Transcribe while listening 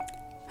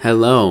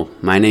Hello,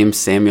 my name's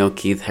Samuel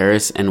Keith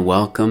Harris, and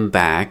welcome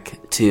back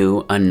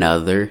to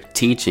another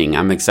teaching.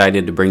 I'm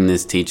excited to bring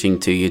this teaching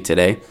to you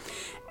today.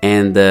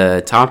 And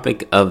the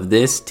topic of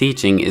this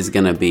teaching is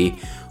going to be,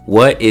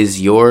 what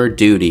is your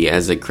duty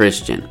as a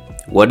Christian?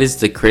 What is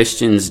the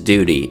Christian's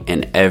duty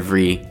in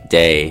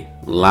everyday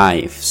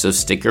life? So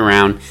stick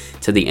around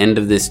to the end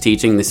of this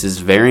teaching. This is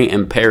very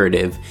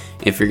imperative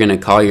if you're going to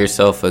call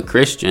yourself a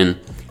Christian.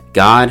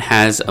 God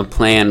has a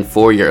plan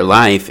for your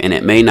life, and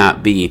it may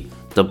not be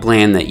the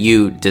plan that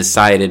you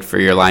decided for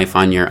your life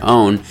on your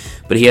own,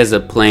 but he has a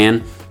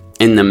plan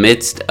in the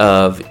midst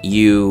of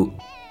you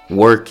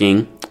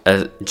working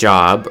a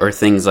job or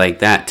things like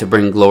that to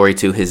bring glory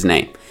to his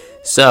name.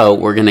 So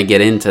we're going to get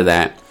into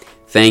that.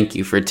 Thank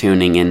you for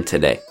tuning in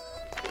today.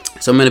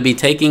 So I'm going to be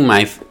taking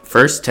my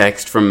first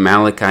text from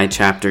Malachi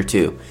chapter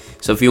 2.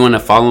 So if you want to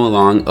follow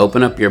along,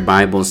 open up your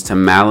Bibles to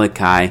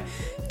Malachi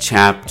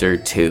chapter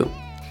 2.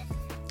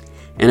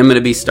 And I'm going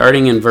to be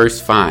starting in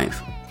verse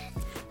 5.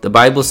 The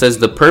Bible says,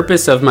 "The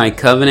purpose of my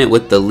covenant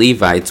with the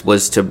Levites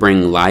was to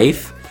bring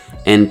life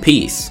and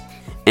peace,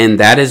 and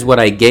that is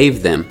what I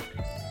gave them.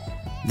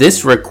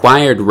 This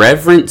required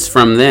reverence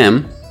from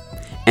them,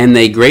 and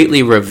they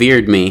greatly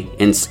revered me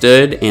and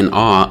stood in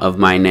awe of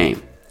my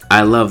name."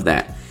 I love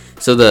that.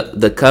 So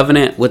the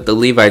covenant with the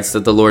Levites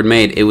that the Lord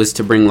made, it was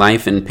to bring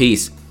life and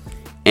peace.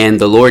 And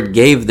the Lord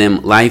gave them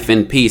life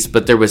and peace,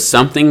 but there was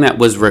something that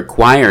was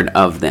required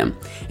of them.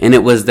 And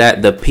it was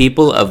that the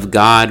people of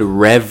God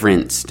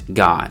reverenced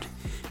God.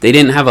 They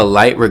didn't have a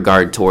light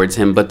regard towards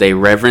him, but they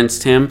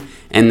reverenced him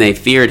and they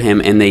feared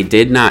him, and they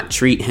did not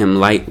treat him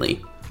lightly.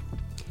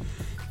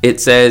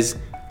 It says,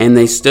 "And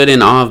they stood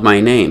in awe of my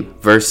name."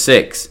 Verse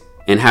 6.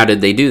 And how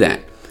did they do that?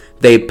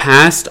 They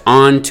passed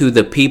on to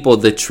the people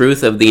the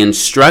truth of the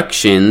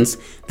instructions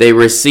they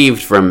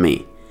received from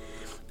me.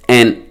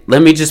 And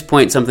let me just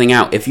point something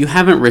out. If you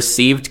haven't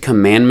received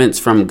commandments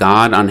from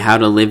God on how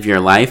to live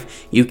your life,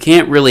 you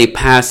can't really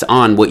pass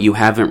on what you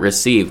haven't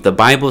received. The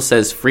Bible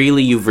says,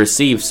 freely you've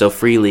received, so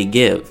freely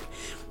give.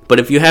 But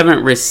if you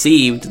haven't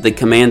received the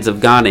commands of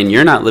God and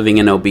you're not living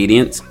in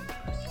obedience,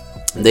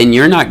 then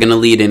you're not going to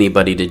lead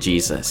anybody to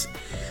Jesus.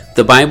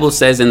 The Bible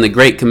says in the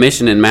Great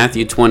Commission in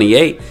Matthew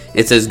 28,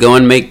 it says, "Go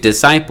and make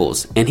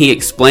disciples." And he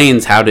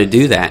explains how to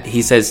do that.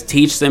 He says,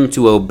 "Teach them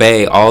to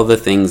obey all the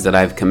things that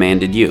I've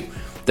commanded you."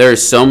 There are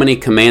so many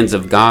commands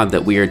of God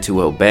that we are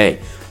to obey.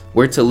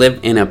 We're to live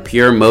in a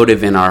pure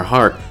motive in our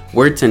heart.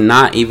 We're to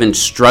not even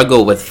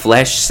struggle with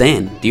flesh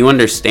sin. Do you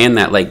understand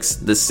that? Like,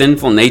 the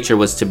sinful nature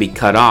was to be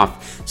cut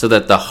off so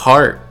that the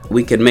heart,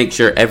 we could make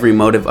sure every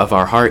motive of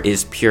our heart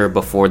is pure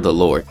before the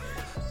Lord.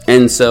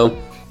 And so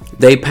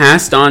they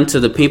passed on to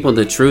the people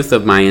the truth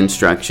of my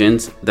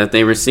instructions that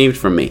they received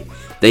from me.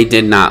 They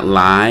did not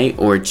lie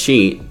or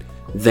cheat.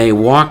 They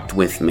walked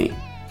with me,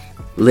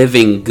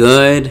 living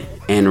good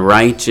and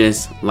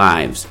righteous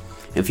lives.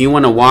 If you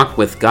want to walk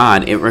with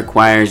God, it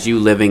requires you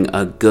living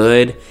a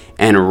good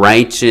and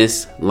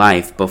righteous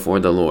life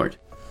before the Lord.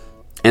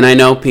 And I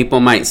know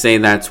people might say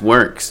that's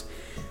works.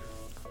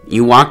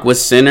 You walk with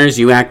sinners,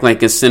 you act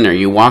like a sinner.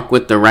 You walk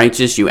with the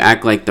righteous, you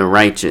act like the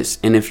righteous.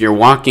 And if you're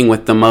walking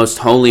with the most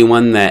holy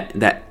one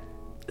that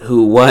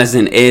who was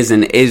and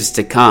is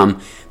to come,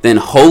 then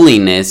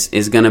holiness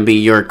is going to be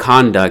your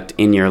conduct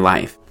in your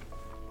life.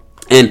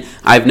 And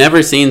I've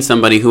never seen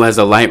somebody who has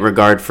a light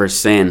regard for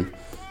sin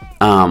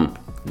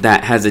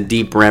that has a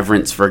deep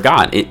reverence for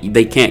God.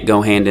 They can't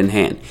go hand in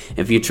hand.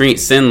 If you treat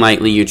sin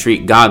lightly, you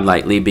treat God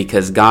lightly,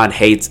 because God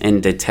hates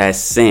and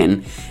detests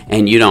sin,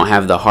 and you don't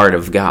have the heart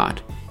of God.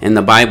 And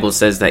the Bible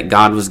says that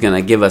God was going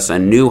to give us a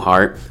new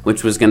heart,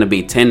 which was going to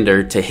be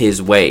tender to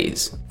his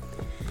ways.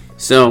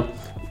 So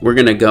we're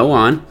going to go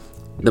on.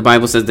 The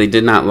Bible says they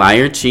did not lie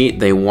or cheat.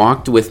 They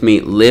walked with me,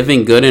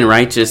 living good and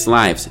righteous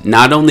lives.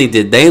 Not only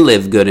did they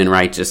live good and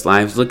righteous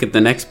lives, look at the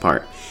next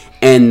part.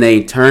 And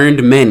they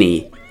turned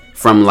many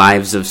from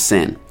lives of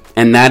sin.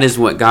 And that is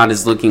what God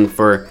is looking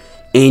for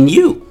in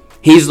you.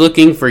 He's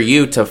looking for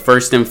you to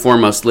first and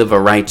foremost live a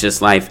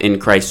righteous life in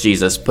Christ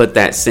Jesus. Put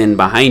that sin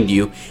behind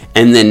you.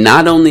 And then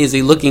not only is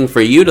he looking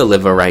for you to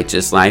live a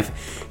righteous life,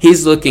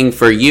 he's looking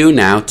for you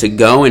now to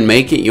go and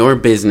make it your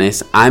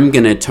business. I'm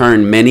going to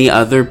turn many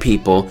other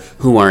people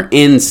who are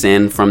in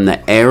sin from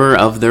the error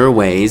of their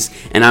ways,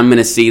 and I'm going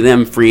to see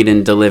them freed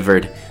and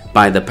delivered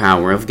by the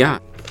power of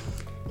God.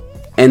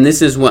 And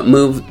this is what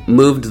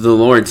moved the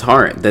Lord's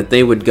heart, that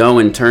they would go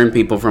and turn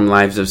people from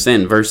lives of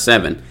sin. Verse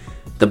 7.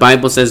 The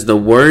Bible says, "The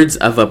words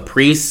of a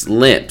priest's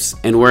lips,"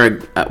 and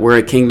we're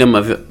a kingdom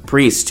of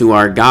priests to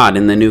our God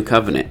in the new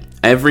covenant.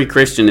 Every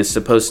Christian is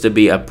supposed to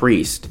be a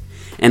priest.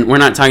 And we're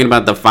not talking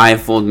about the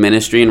fivefold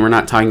ministry, and we're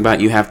not talking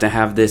about you have to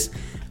have this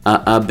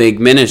a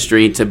big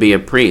ministry to be a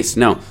priest.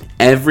 No,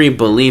 every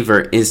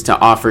believer is to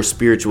offer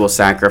spiritual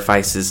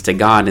sacrifices to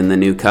God in the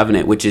new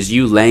covenant, which is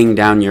you laying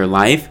down your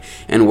life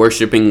and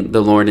worshiping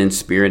the Lord in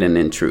spirit and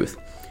in truth.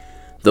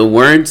 The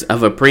words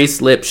of a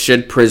priest's lips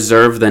should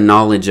preserve the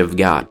knowledge of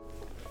God.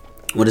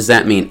 What does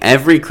that mean?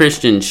 Every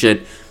Christian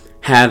should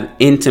have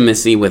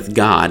intimacy with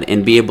God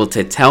and be able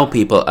to tell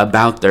people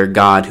about their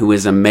God who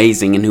is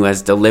amazing and who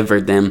has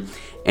delivered them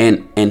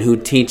and who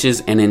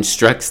teaches and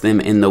instructs them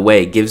in the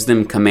way, gives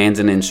them commands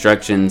and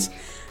instructions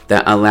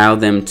that allow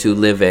them to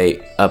live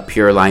a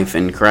pure life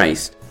in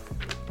Christ.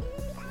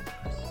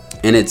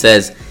 And it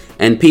says,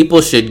 and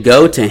people should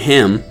go to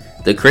him,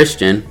 the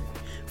Christian,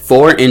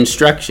 for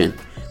instruction.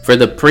 For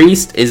the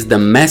priest is the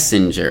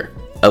messenger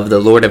of the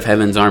Lord of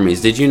Heaven's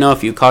armies. Did you know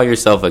if you call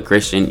yourself a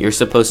Christian, you're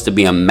supposed to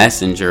be a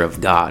messenger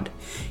of God?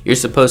 You're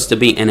supposed to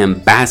be an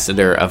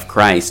ambassador of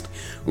Christ,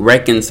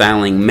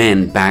 reconciling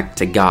men back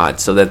to God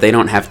so that they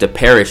don't have to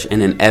perish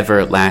in an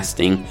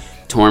everlasting,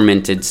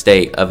 tormented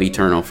state of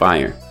eternal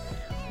fire.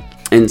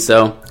 And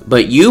so,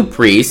 but you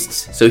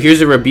priests, so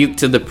here's a rebuke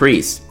to the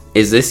priests.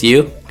 Is this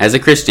you? As a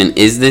Christian,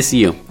 is this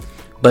you?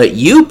 But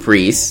you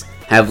priests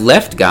have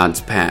left God's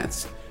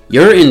paths.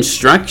 Your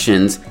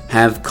instructions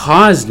have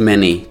caused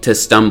many to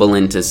stumble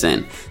into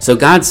sin. So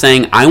God's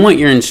saying, I want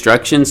your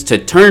instructions to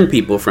turn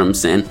people from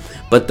sin.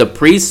 But the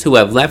priests who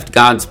have left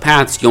God's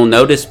paths, you'll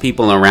notice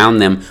people around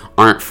them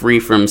aren't free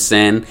from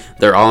sin.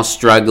 They're all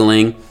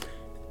struggling.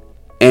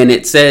 And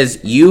it says,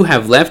 you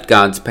have left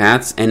God's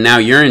paths, and now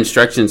your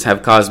instructions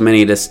have caused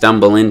many to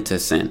stumble into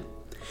sin.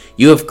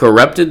 You have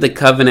corrupted the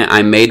covenant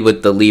I made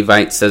with the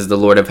Levites, says the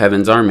Lord of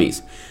Heaven's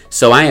armies.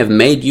 So I have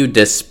made you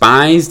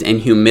despised and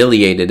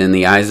humiliated in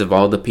the eyes of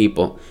all the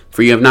people.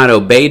 For you have not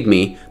obeyed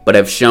me, but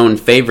have shown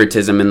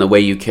favoritism in the way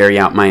you carry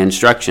out my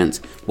instructions.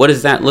 What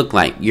does that look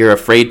like? You're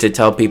afraid to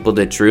tell people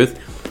the truth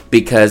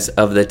because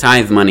of the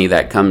tithe money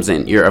that comes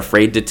in. You're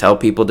afraid to tell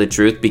people the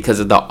truth because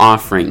of the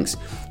offerings.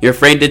 You're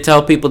afraid to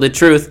tell people the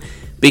truth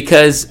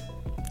because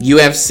you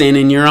have sin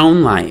in your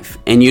own life,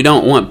 and you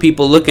don't want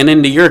people looking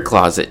into your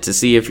closet to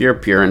see if you're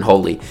pure and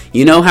holy.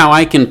 You know how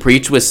I can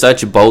preach with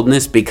such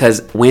boldness?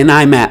 Because when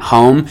I'm at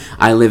home,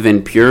 I live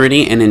in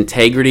purity and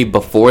integrity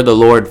before the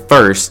Lord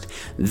first.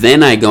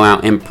 Then I go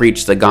out and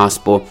preach the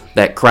gospel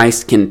that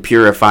Christ can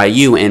purify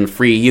you and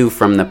free you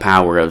from the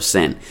power of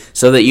sin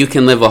so that you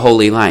can live a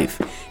holy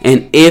life.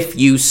 And if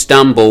you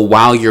stumble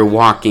while you're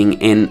walking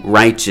in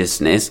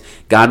righteousness,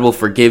 God will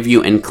forgive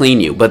you and clean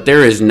you. But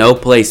there is no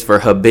place for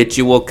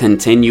habitual,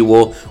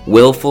 continual,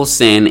 willful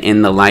sin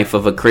in the life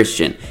of a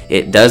Christian.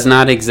 It does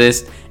not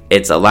exist.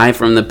 It's a lie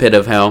from the pit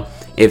of hell.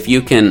 If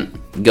you can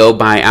go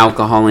buy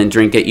alcohol and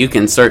drink it, you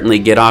can certainly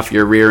get off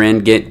your rear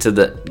end, get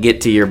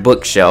to your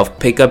bookshelf,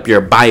 pick up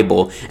your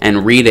Bible,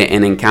 and read it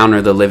and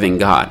encounter the living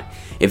God.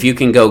 If you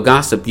can go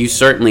gossip, you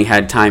certainly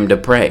had time to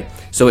pray.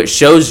 So it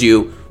shows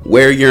you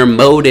where your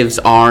motives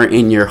are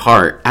in your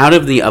heart. Out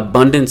of the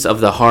abundance of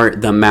the heart,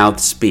 the mouth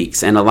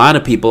speaks. And a lot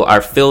of people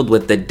are filled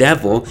with the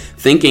devil,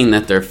 thinking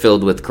that they're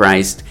filled with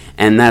Christ,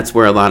 and that's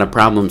where a lot of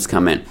problems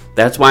come in.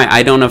 That's why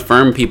I don't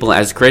affirm people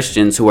as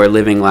Christians who are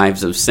living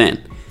lives of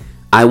sin.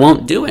 I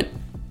won't do it.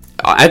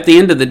 At the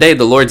end of the day,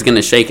 the Lord's going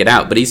to shake it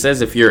out. But he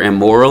says if you're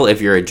immoral,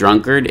 if you're a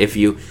drunkard,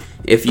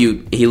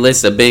 he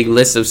lists a big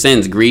list of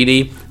sins: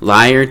 greedy,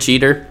 liar,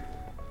 cheater.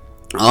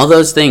 All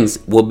those things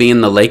will be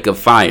in the lake of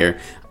fire.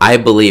 I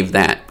believe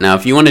that. Now,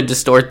 if you want to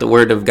distort the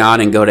word of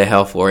God and go to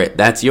hell for it,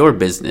 that's your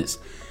business.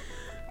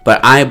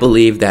 But I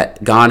believe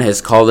that God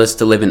has called us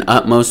to live in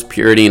utmost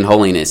purity and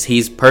holiness.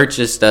 He's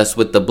purchased us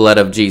with the blood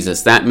of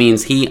Jesus. That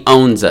means he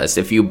owns us.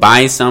 If you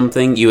buy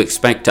something, you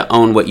expect to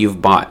own what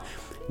you've bought.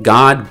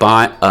 God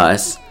bought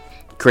us,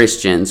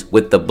 Christians,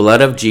 with the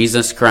blood of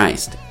Jesus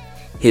Christ.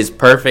 His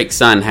perfect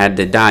son had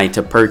to die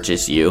to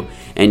purchase you,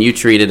 and you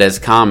treat it as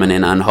common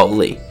and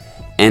unholy.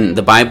 And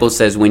the Bible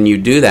says when you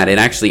do that, it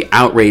actually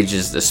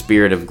outrages the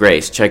spirit of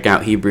grace. Check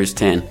out Hebrews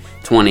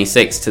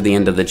 10:26 to the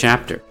end of the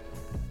chapter.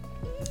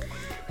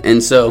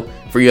 And so,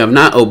 for you have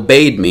not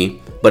obeyed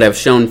me, but have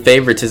shown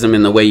favoritism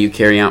in the way you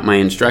carry out my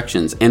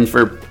instructions. And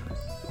for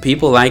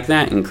people like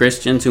that and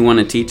Christians who want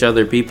to teach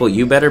other people,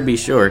 you better be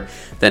sure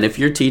that if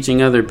you're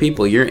teaching other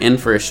people, you're in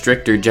for a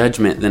stricter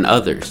judgment than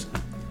others.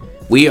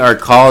 We are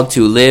called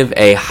to live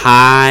a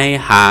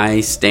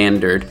high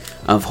standard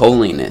of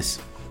holiness.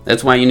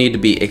 That's why you need to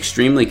be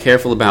extremely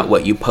careful about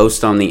what you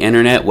post on the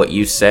internet, what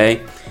you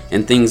say,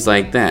 and things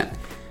like that.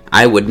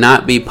 I would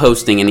not be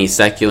posting any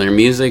secular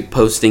music,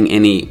 posting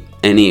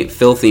any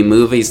filthy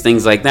movies,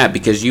 things like that,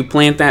 because you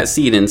plant that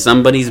seed in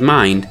somebody's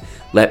mind.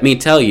 Let me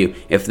tell you,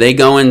 if they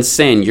go and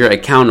sin, you're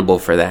accountable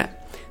for that.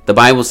 The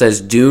Bible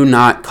says, do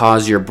not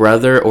cause your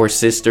brother or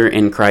sister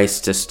in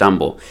Christ to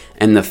stumble.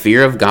 And the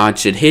fear of God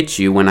should hit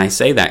you when I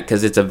say that,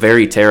 because it's a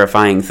very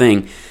terrifying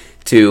thing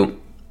to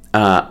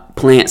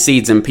plant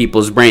seeds in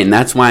people's brain.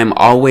 That's why I'm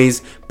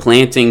always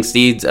planting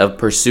seeds of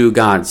pursue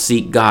God,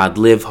 seek God,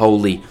 live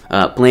holy,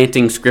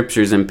 planting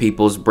scriptures in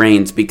people's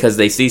brains because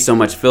they see so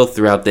much filth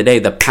throughout the day.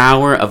 The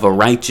power of a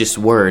righteous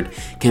word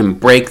can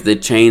break the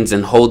chains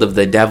and hold of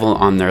the devil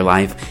on their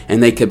life,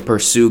 and they could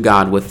pursue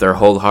God with their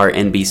whole heart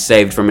and be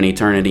saved from an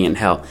eternity in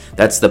hell.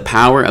 That's the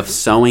power of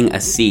sowing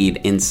a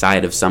seed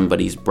inside of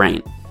somebody's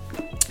brain.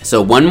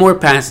 So one more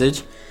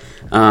passage.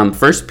 1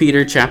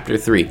 Peter chapter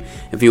 3.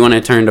 If you want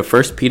to turn to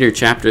 1 Peter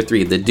chapter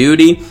 3, the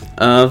duty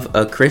of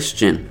a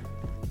Christian.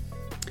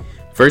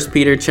 1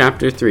 Peter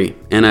chapter 3,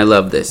 and I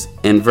love this,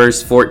 in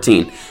verse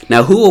 14.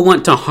 Now who will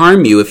want to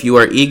harm you if you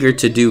are eager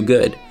to do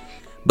good?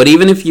 But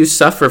even if you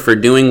suffer for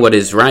doing what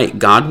is right,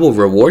 God will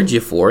reward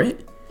you for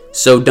it.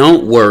 So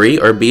don't worry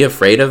or be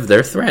afraid of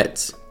their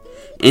threats.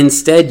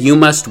 Instead, you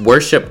must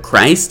worship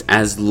Christ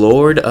as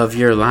Lord of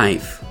your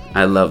life.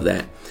 I love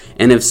that.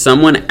 And if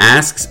someone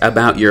asks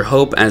about your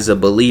hope as a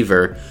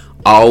believer,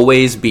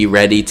 always be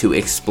ready to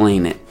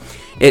explain it.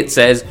 It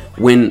says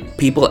when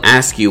people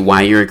ask you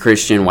why you're a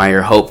Christian, why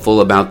you're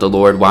hopeful about the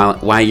Lord,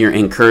 why you're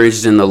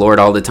encouraged in the Lord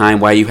all the time,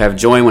 why you have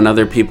joy when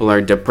other people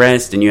are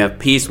depressed and you have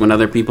peace when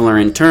other people are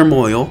in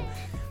turmoil,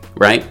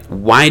 right?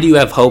 Why do you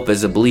have hope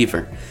as a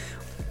believer?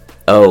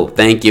 Oh,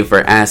 thank you for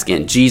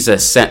asking.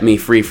 Jesus set me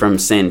free from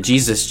sin.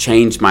 Jesus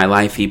changed my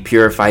life. He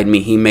purified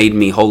me. He made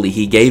me holy.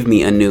 He gave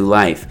me a new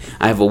life.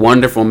 I have a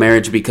wonderful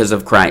marriage because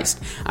of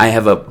Christ. I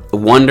have a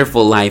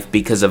wonderful life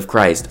because of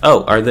Christ.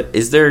 Oh,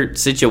 is there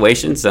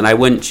situations that I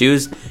wouldn't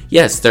choose?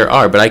 Yes, there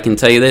are. But I can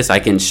tell you this, I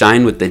can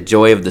shine with the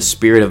joy of the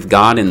Spirit of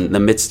God in the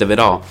midst of it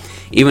all.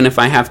 Even if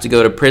I have to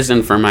go to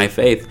prison for my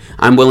faith,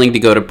 I'm willing to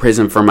go to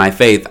prison for my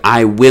faith.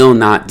 I will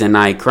not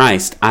deny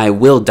Christ. I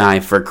will die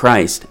for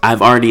Christ.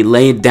 I've already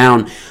laid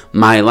down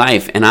my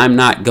life, and I'm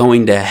not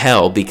going to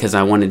hell because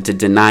I wanted to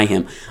deny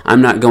him.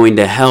 I'm not going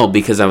to hell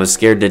because I was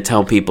scared to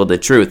tell people the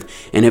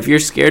truth. And if you're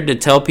scared to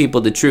tell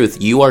people the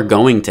truth, you are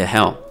going to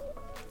hell.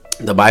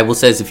 The Bible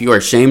says, if you are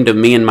ashamed of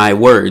me and my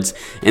words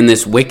in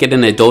this wicked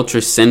and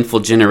adulterous sinful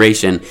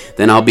generation,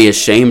 then I'll be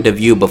ashamed of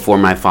you before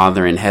my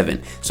Father in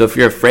heaven. So if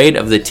you're afraid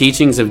of the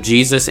teachings of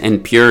Jesus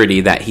and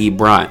purity that he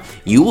brought,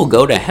 you will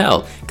go to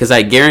hell. Because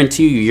I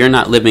guarantee you, you're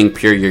not living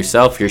pure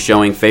yourself. You're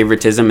showing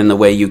favoritism in the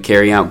way you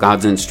carry out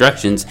God's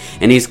instructions.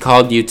 And he's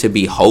called you to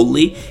be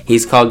holy.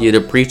 He's called you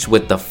to preach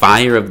with the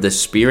fire of the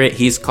Spirit.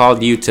 He's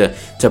called you to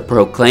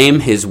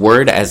proclaim his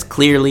word as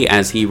clearly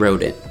as he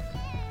wrote it.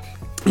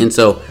 And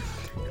so,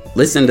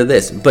 listen to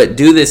this, but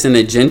do this in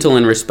a gentle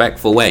and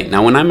respectful way.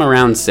 Now, when I'm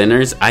around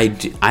sinners,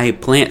 I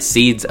plant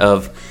seeds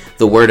of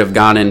the word of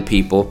God in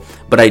people,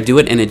 but I do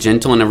it in a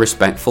gentle and a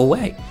respectful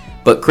way.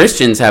 But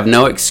Christians have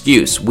no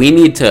excuse. We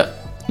need to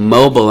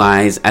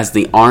mobilize as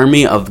the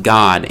army of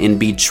God and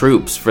be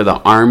troops for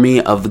the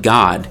army of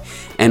God.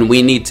 And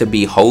we need to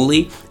be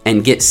holy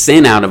and get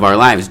sin out of our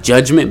lives.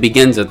 Judgment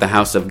begins at the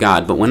house of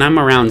God. But when I'm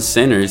around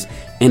sinners,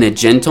 in a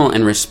gentle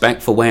and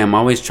respectful way, I'm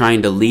always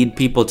trying to lead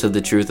people to the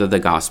truth of the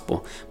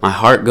gospel. My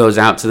heart goes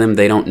out to them.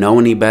 They don't know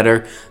any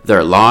better.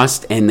 They're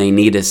lost and they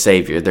need a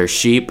savior. They're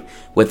sheep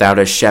without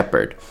a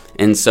shepherd.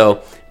 And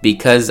so,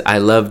 because I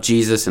love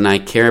Jesus and I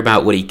care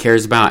about what he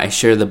cares about, I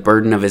share the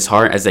burden of his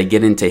heart as I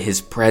get into his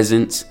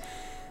presence.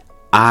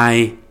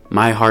 My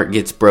heart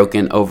gets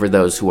broken over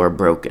those who are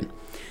broken.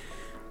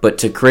 But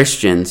to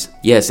Christians,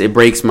 yes, it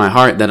breaks my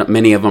heart that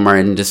many of them are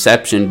in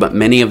deception, but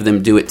many of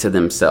them do it to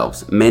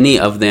themselves. Many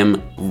of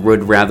them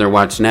would rather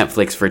watch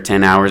Netflix for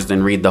 10 hours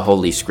than read the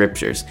Holy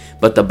Scriptures.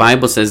 But the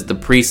Bible says the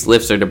priest's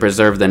lips are to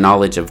preserve the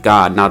knowledge of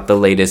God, not the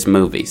latest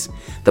movies.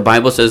 The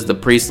Bible says the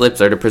priest's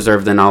lips are to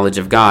preserve the knowledge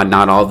of God,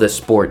 not all the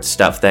sports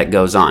stuff that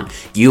goes on.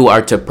 You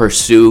are to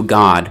pursue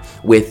God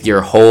with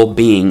your whole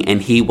being,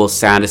 and he will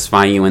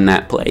satisfy you in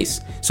that place.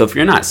 So if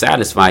you're not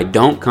satisfied,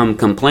 don't come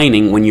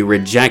complaining when you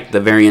reject the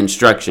very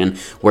instruction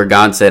where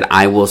God said,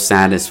 I will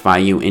satisfy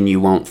you and you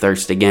won't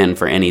thirst again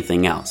for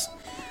anything else.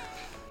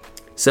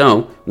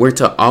 So we're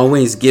to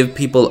always give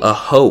people a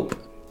hope.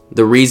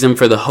 The reason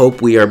for the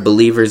hope, we are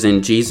believers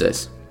in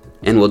Jesus.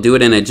 And we'll do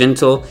it in a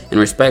gentle and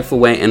respectful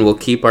way, and we'll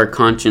keep our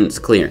conscience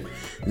clear.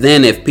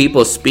 Then if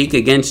people speak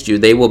against you,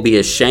 they will be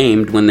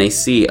ashamed when they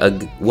see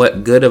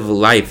what good of a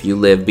life you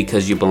live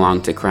because you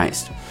belong to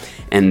Christ.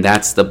 And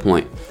that's the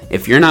point.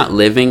 If you're not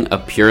living a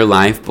pure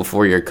life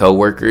before your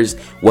coworkers,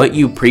 what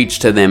you preach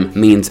to them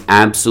means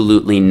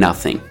absolutely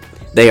nothing.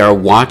 They are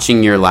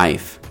watching your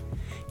life.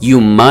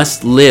 You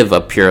must live a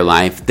pure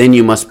life. Then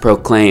you must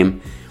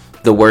proclaim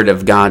the word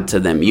of God to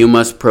them. You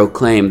must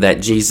proclaim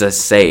that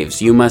Jesus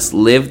saves. You must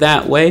live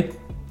that way.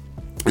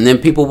 And then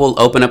people will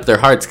open up their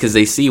hearts because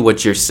they see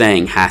what you're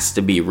saying has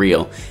to be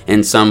real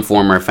in some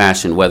form or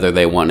fashion, whether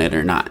they want it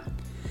or not.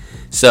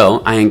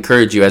 So, I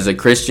encourage you, as a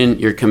Christian,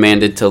 you're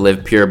commanded to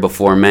live pure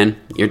before men.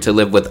 You're to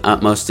live with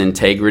utmost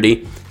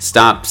integrity.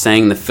 Stop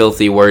saying the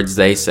filthy words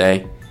they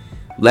say.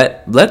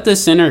 Let the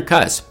sinner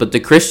cuss, but the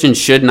Christian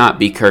should not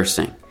be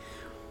cursing.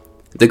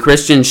 The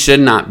Christian should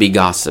not be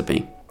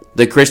gossiping.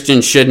 The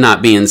Christian should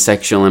not be in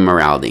sexual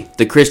immorality.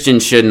 The Christian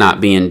should not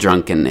be in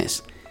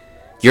drunkenness.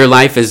 Your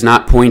life is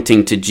not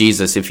pointing to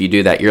Jesus if you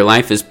do that. Your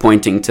life is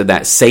pointing to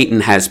that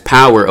Satan has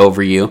power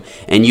over you,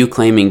 and you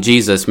claiming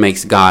Jesus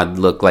makes God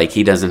look like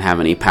he doesn't have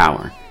any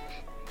power.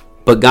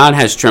 But God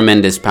has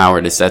tremendous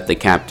power to set the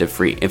captive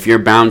free. If you're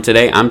bound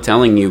today, I'm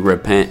telling you,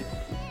 repent,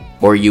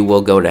 or you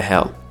will go to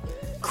hell.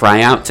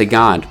 Cry out to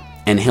God,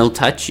 and he'll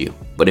touch you.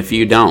 But if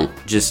you don't,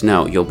 just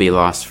know you'll be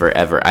lost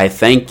forever. I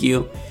thank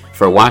you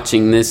for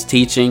watching this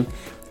teaching,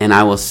 and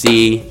I will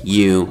see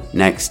you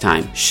next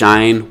time.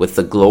 Shine with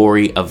the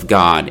glory of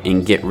God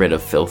and get rid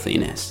of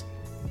filthiness.